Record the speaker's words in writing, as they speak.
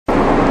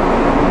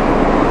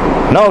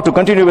Now, to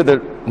continue with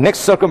the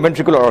next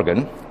circumventricular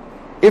organ,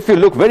 if you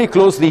look very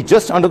closely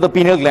just under the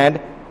pineal gland,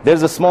 there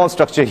is a small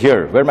structure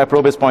here where my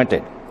probe is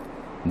pointed.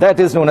 That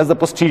is known as the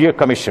posterior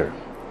commissure.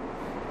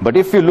 But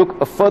if you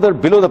look further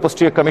below the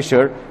posterior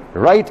commissure,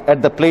 right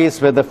at the place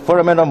where the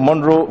foramen of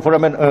Monro,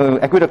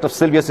 aqueduct of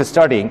Sylvius is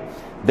starting,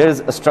 there is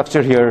a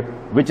structure here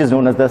which is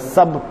known as the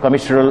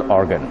subcommissural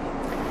organ.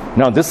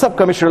 Now, this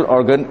subcommissural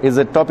organ is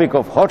a topic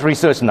of hot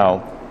research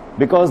now,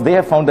 because they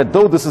have found that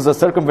though this is a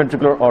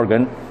circumventricular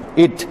organ,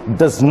 it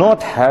does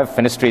not have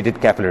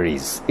fenestrated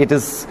capillaries. It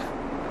is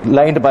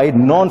lined by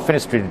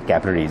non-fenestrated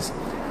capillaries.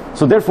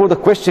 So therefore, the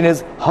question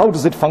is, how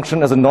does it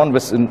function as a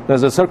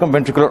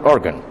circumventricular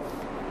organ?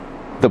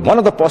 One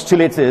of the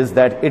postulates is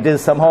that it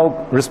is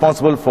somehow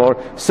responsible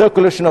for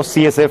circulation of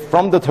CSF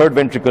from the third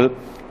ventricle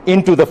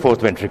into the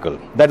fourth ventricle.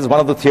 That is one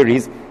of the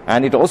theories,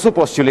 and it also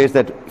postulates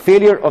that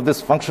failure of this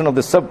function of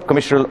the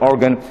subcommissural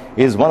organ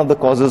is one of the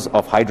causes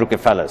of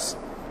hydrocephalus.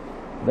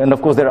 Then,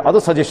 of course, there are other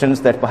suggestions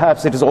that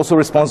perhaps it is also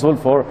responsible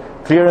for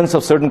clearance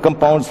of certain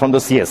compounds from the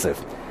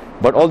CSF.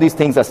 But all these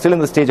things are still in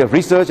the stage of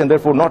research, and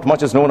therefore not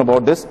much is known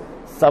about this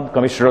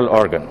subcommissural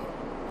organ.